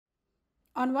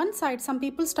On one side, some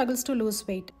people struggles to lose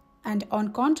weight, and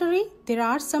on contrary, there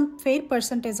are some fair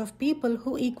percentage of people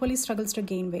who equally struggles to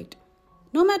gain weight.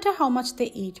 No matter how much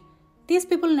they eat, these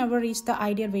people never reach the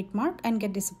ideal weight mark and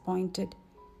get disappointed.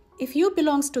 If you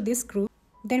belongs to this group,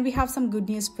 then we have some good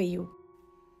news for you.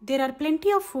 There are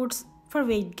plenty of foods for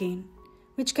weight gain,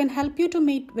 which can help you to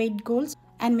meet weight goals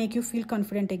and make you feel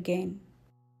confident again.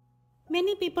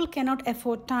 Many people cannot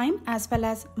afford time as well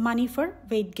as money for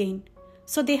weight gain.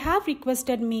 So they have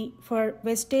requested me for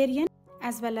vegetarian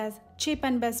as well as cheap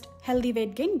and best healthy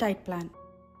weight gain diet plan.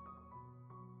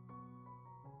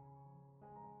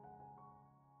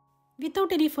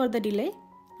 Without any further delay,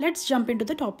 let's jump into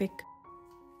the topic.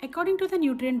 According to the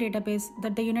nutrient database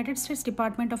that the United States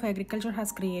Department of Agriculture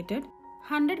has created,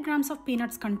 100 grams of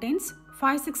peanuts contains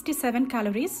 567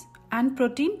 calories and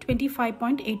protein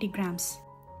 25.80 grams,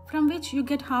 from which you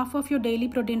get half of your daily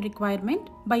protein requirement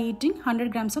by eating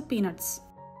 100 grams of peanuts.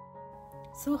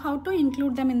 So how to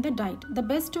include them in the diet? The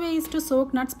best way is to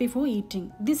soak nuts before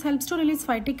eating. This helps to release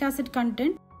phytic acid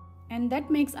content and that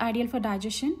makes ideal for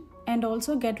digestion and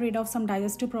also get rid of some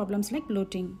digestive problems like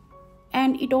bloating.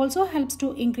 And it also helps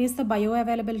to increase the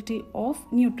bioavailability of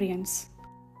nutrients.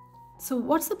 So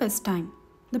what's the best time?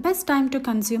 The best time to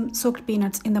consume soaked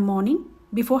peanuts in the morning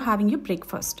before having your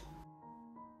breakfast.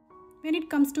 When it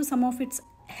comes to some of its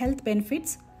health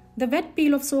benefits, the wet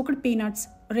peel of soaked peanuts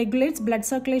regulates blood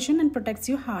circulation and protects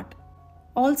your heart.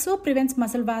 Also prevents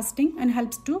muscle wasting and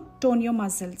helps to tone your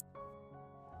muscles.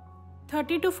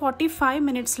 30 to 45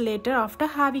 minutes later after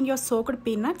having your soaked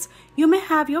peanuts, you may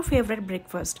have your favorite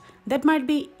breakfast. That might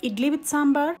be idli with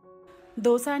sambar,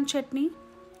 dosa and chutney,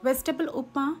 vegetable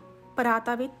upma,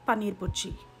 paratha with paneer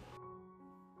bhurji.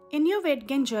 In your weight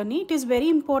gain journey, it is very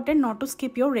important not to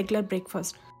skip your regular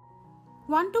breakfast.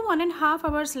 1 to 1.5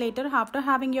 hours later after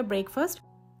having your breakfast,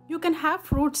 you can have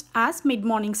fruits as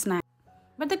mid-morning snack.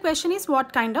 But the question is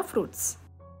what kind of fruits?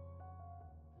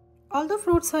 Although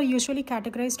fruits are usually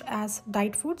categorized as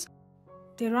diet foods,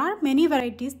 there are many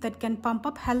varieties that can pump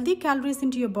up healthy calories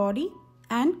into your body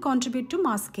and contribute to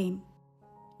mass gain.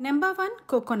 Number 1,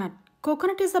 coconut.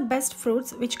 Coconut is the best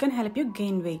fruits which can help you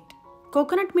gain weight.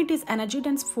 Coconut meat is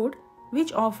energy-dense food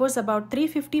which offers about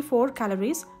 354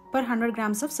 calories per 100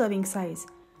 grams of serving size.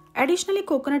 Additionally,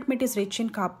 coconut meat is rich in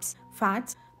carbs,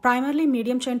 fats, primarily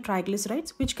medium-chain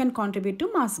triglycerides which can contribute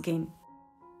to mass gain.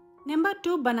 Number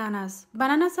 2, bananas.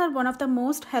 Bananas are one of the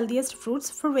most healthiest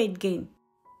fruits for weight gain.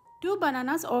 2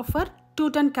 bananas offer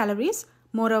 210 calories.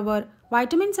 Moreover,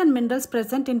 vitamins and minerals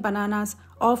present in bananas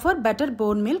offer better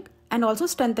bone milk and also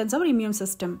strengthens our immune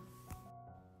system.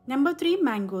 Number 3,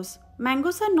 mangoes.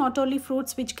 Mangoes are not only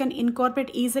fruits which can incorporate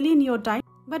easily in your diet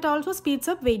but also speeds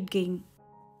up weight gain.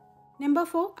 Number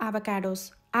 4,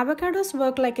 avocados. Avocados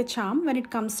work like a charm when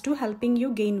it comes to helping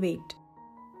you gain weight.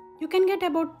 You can get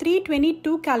about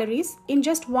 322 calories in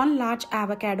just one large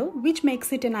avocado, which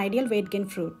makes it an ideal weight gain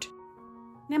fruit.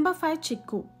 Number 5,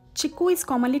 chiku. Chiku is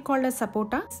commonly called as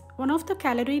sapota, one of the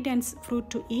calorie-dense fruit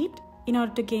to eat in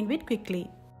order to gain weight quickly.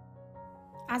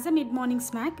 As a mid-morning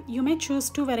snack, you may choose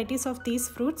 2 varieties of these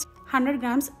fruits, 100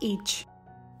 grams each.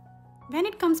 When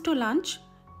it comes to lunch,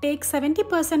 take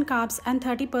 70% carbs and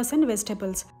 30%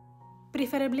 vegetables,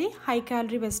 preferably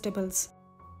high-calorie vegetables.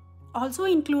 Also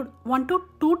include 1 to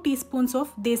 2 teaspoons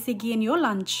of desi ghee in your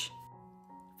lunch.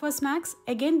 For snacks,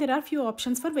 again there are few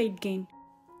options for weight gain.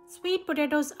 Sweet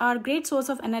potatoes are a great source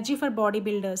of energy for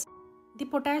bodybuilders. The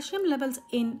potassium levels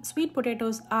in sweet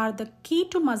potatoes are the key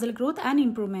to muscle growth and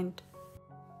improvement.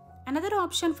 Another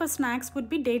option for snacks would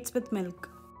be dates with milk.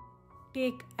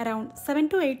 Take around 7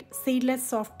 to 8 seedless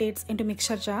soft dates into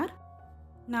mixer jar.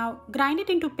 Now grind it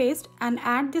into paste and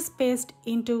add this paste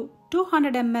into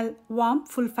 200 ml warm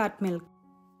full-fat milk.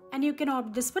 And you can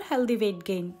opt this for healthy weight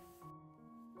gain.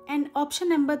 And option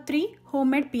number 3,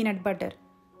 homemade peanut butter.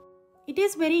 It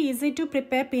is very easy to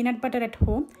prepare peanut butter at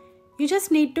home. You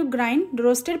just need to grind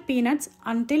roasted peanuts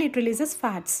until it releases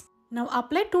fats. Now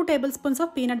apply 2 tablespoons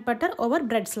of peanut butter over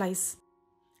bread slice.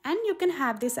 And you can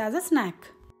have this as a snack.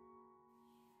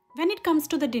 When it comes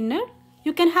to the dinner,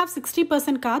 you can have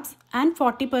 60% carbs and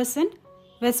 40%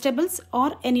 vegetables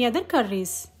or any other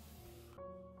curries.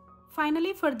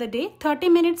 Finally, for the day, 30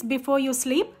 minutes before you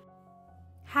sleep,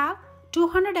 have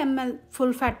 200 ml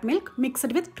full-fat milk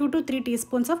mixed with 2 to 3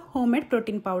 teaspoons of homemade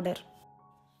protein powder.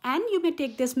 And you may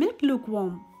take this milk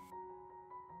lukewarm.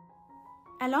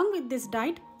 Along with this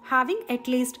diet, having at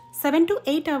least 7 to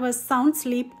 8 hours sound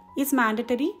sleep is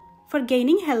mandatory for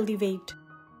gaining healthy weight.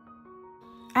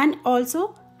 And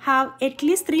also have at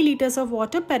least 3 liters of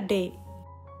water per day.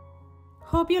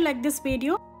 Hope you like this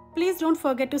video. Please don't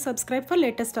forget to subscribe for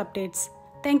latest updates.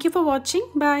 Thank you for watching.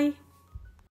 Bye.